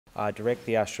I direct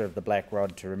the usher of the black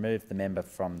rod to remove the member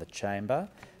from the chamber.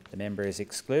 The member is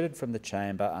excluded from the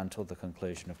chamber until the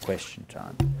conclusion of question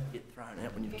time. Get thrown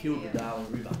out when you've killed the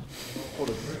Darling River. What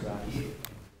a disgrace.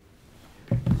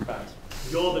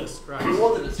 You're the disgrace.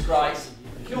 You're the disgrace.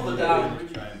 Kill the Darling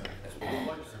River.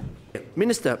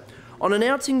 Minister, on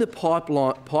announcing the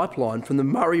pipeline from the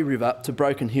Murray River to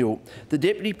Broken Hill, the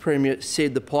Deputy Premier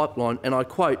said the pipeline, and I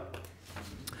quote,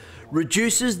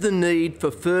 reduces the need for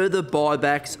further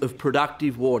buybacks of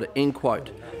productive water, end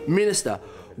quote. Minister,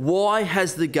 why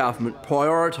has the government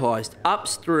prioritised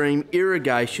upstream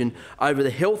irrigation over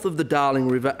the health of the Darling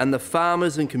River and the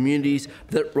farmers and communities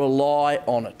that rely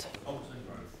on it?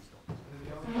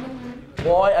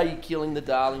 Why are you killing the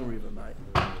Darling River, mate?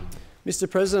 Mr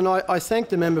President, I thank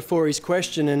the member for his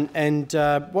question, and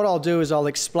what I'll do is I'll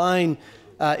explain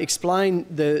the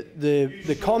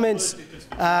comments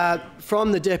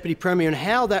from the Deputy Premier and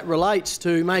how that relates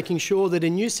to making sure that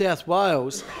in New South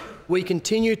Wales we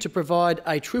continue to provide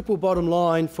a triple bottom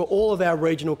line for all of our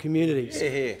regional communities.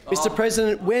 Mr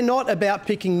President, we're not about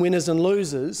picking winners and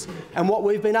losers, and what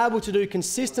we've been able to do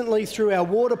consistently through our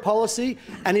water policy,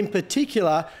 and in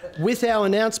particular with our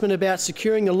announcement about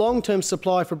securing the long-term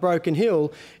supply for Broken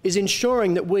Hill, is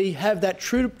ensuring that we have that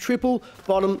triple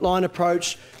bottom line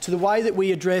approach to the way that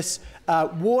we address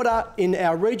water in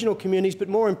our regional communities, but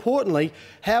more importantly,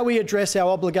 how we address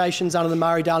our obligations under the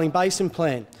Murray-Darling Basin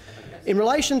Plan. In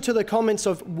relation to the comments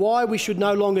of why we should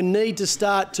no longer need to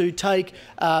start to take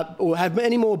or have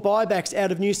any more buybacks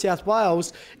out of New South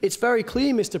Wales, it's very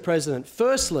clear, Mr President.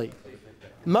 Firstly,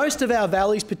 most of our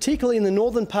valleys, particularly in the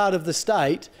northern part of the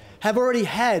state, have already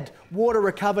had water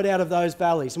recovered out of those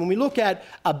valleys. And when we look at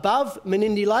above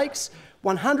Menindee lakes,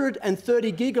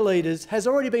 130 gigalitres has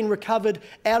already been recovered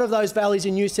out of those valleys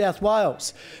in New South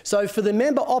Wales. So for the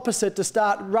member opposite to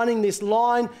start running this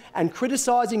line and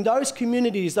criticising those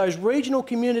communities, those regional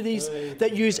communities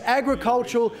that use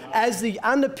agriculture as the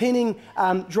underpinning,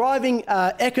 driving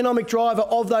economic driver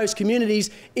of those communities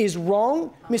is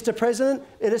wrong, Mr President.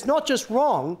 It is not just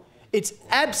wrong, it's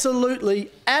absolutely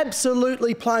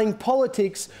playing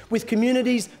politics with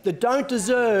communities that don't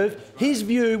deserve his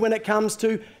view when it comes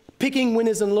to picking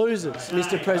winners and losers,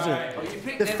 Mr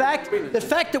President. The fact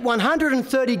that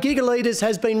 130 gigalitres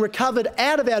has been recovered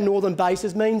out of our northern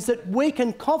bases means that we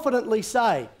can confidently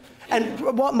say, and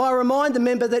I remind the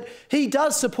member that he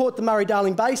does support the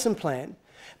Murray-Darling Basin Plan,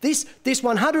 this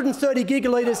 130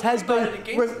 gigalitres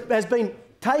has been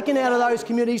taken out of those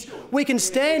communities. We can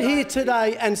stand here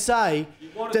today and say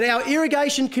that our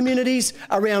irrigation communities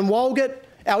around Walgett,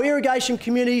 our irrigation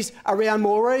communities around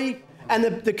Moree, and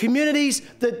the communities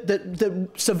that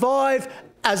survive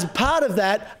as part of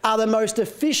that are the most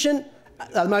efficient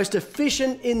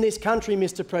in this country,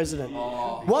 Mr President.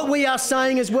 What we are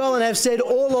saying as well, and have said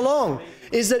all along,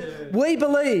 is that we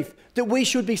believe that we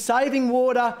should be saving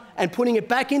water and putting it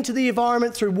back into the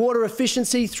environment through water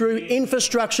efficiency, through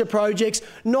infrastructure projects,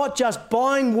 not just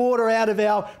buying water out of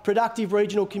our productive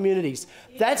regional communities.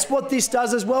 That's what this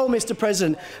does as well, Mr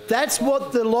President. That's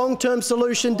what the long-term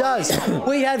solution does.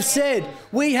 We have said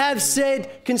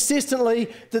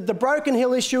consistently that the Broken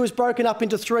Hill issue is broken up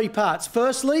into three parts.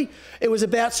 Firstly, it was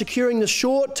about securing the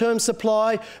short-term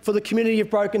supply for the community of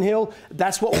Broken Hill.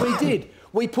 That's what we did.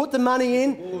 We put the money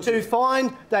in to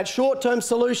find that short-term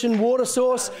solution water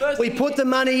source. We put the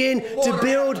money in to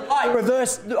build the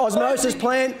reverse osmosis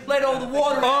plant. Let all the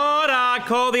water out. Order!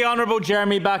 Call the Honourable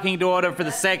Jeremy Buckingham to order for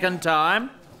the second time.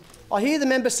 I hear the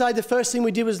member say the first thing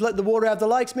we did was let the water out of the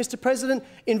lakes. Mr President,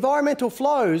 environmental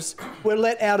flows were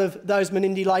let out of those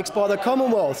Menindee lakes by the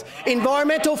Commonwealth.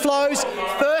 Environmental flows,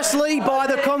 firstly, by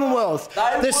the Commonwealth.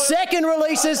 The second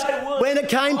releases, when it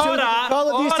came to the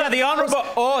control of New South Wales... The Honourable...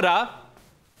 Order!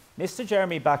 Mr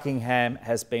Jeremy Buckingham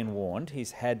has been warned.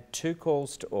 He's had 2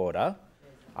 calls to order.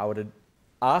 I would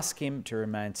ask him to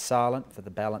remain silent for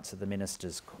the balance of the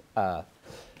minister's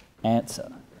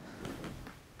answer.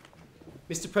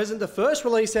 Mr President, the first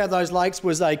release out of those lakes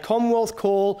was a Commonwealth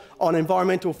call on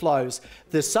environmental flows.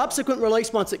 The subsequent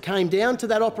release, once it came down to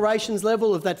that operations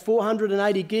level of that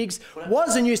 480 gigs,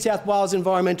 was a New South Wales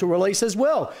environmental release as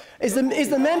well. Is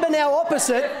the member now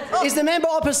opposite? Is the member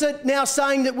opposite now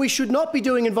saying that we should not be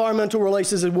doing environmental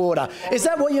releases of water? Is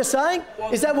that what you're saying?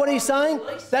 Is that what he's saying?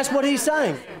 That's what he's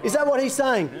saying. Is that what he's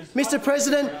saying? Mr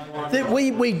President, that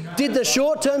we did the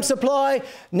short-term supply,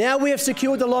 now we have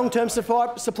secured the long-term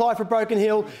supply for Broken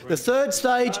Hill. The third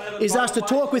stage is us to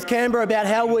talk with Canberra about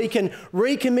how we can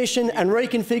recommission and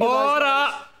reconfigure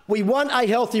those. We want a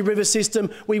healthy river system,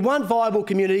 we want viable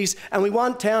communities, and we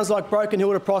want towns like Broken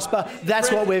Hill to prosper.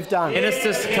 That's what we've done.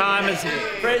 Minister's time is...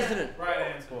 President.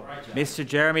 Mr.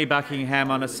 Jeremy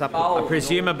Buckingham on a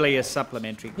presumably a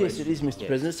supplementary question. Yes, it is, Mr.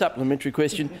 President. Supplementary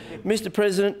question. Mr.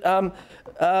 President,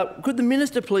 could the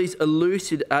minister please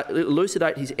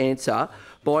elucidate his answer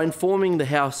by informing the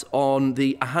House on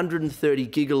the 130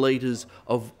 gigalitres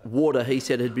of water he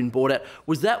said had been bought out?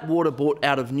 Was that water bought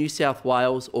out of New South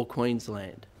Wales or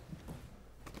Queensland?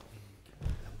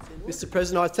 Mr.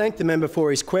 President, I thank the member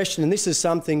for his question, and this is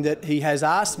something that he has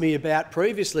asked me about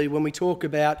previously when we talk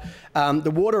about the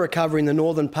water recovery in the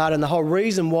northern part, and the whole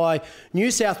reason why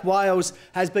New South Wales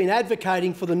has been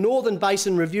advocating for the Northern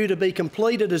Basin Review to be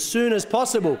completed as soon as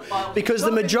possible, because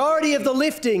the majority of the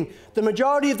lifting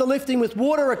with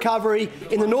water recovery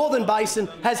in the Northern Basin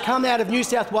has come out of New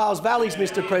South Wales valleys,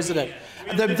 Mr. President.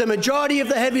 The majority of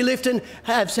the heavy lifting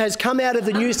has come out of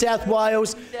the New South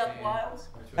Wales.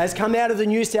 Has come out of the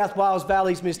New South Wales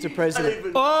valleys, Mr.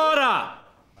 President. Order!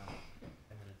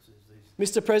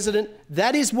 Mr. President,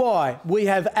 that is why we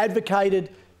have advocated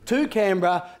to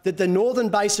Canberra that the Northern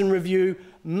Basin Review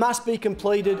must be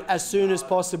completed as soon as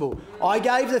possible. I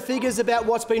gave the figures about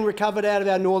what's been recovered out of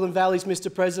our northern valleys, Mr.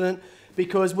 President,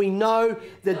 because we know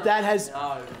that that has...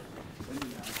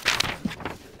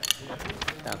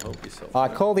 I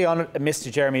call the Honourable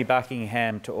Mr. Jeremy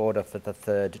Buckingham to order for the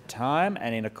third time,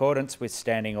 and in accordance with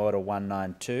Standing Order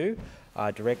 192,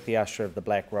 I direct the usher of the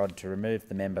black rod to remove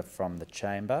the member from the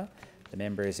chamber. The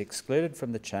member is excluded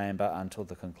from the chamber until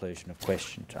the conclusion of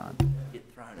question time. Get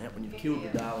thrown out when you've killed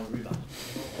the Darling River.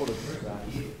 What a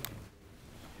disgrace.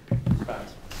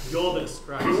 Disgrace. You're the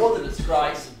disgrace. You're the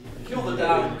disgrace. Kill the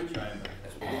Darling River.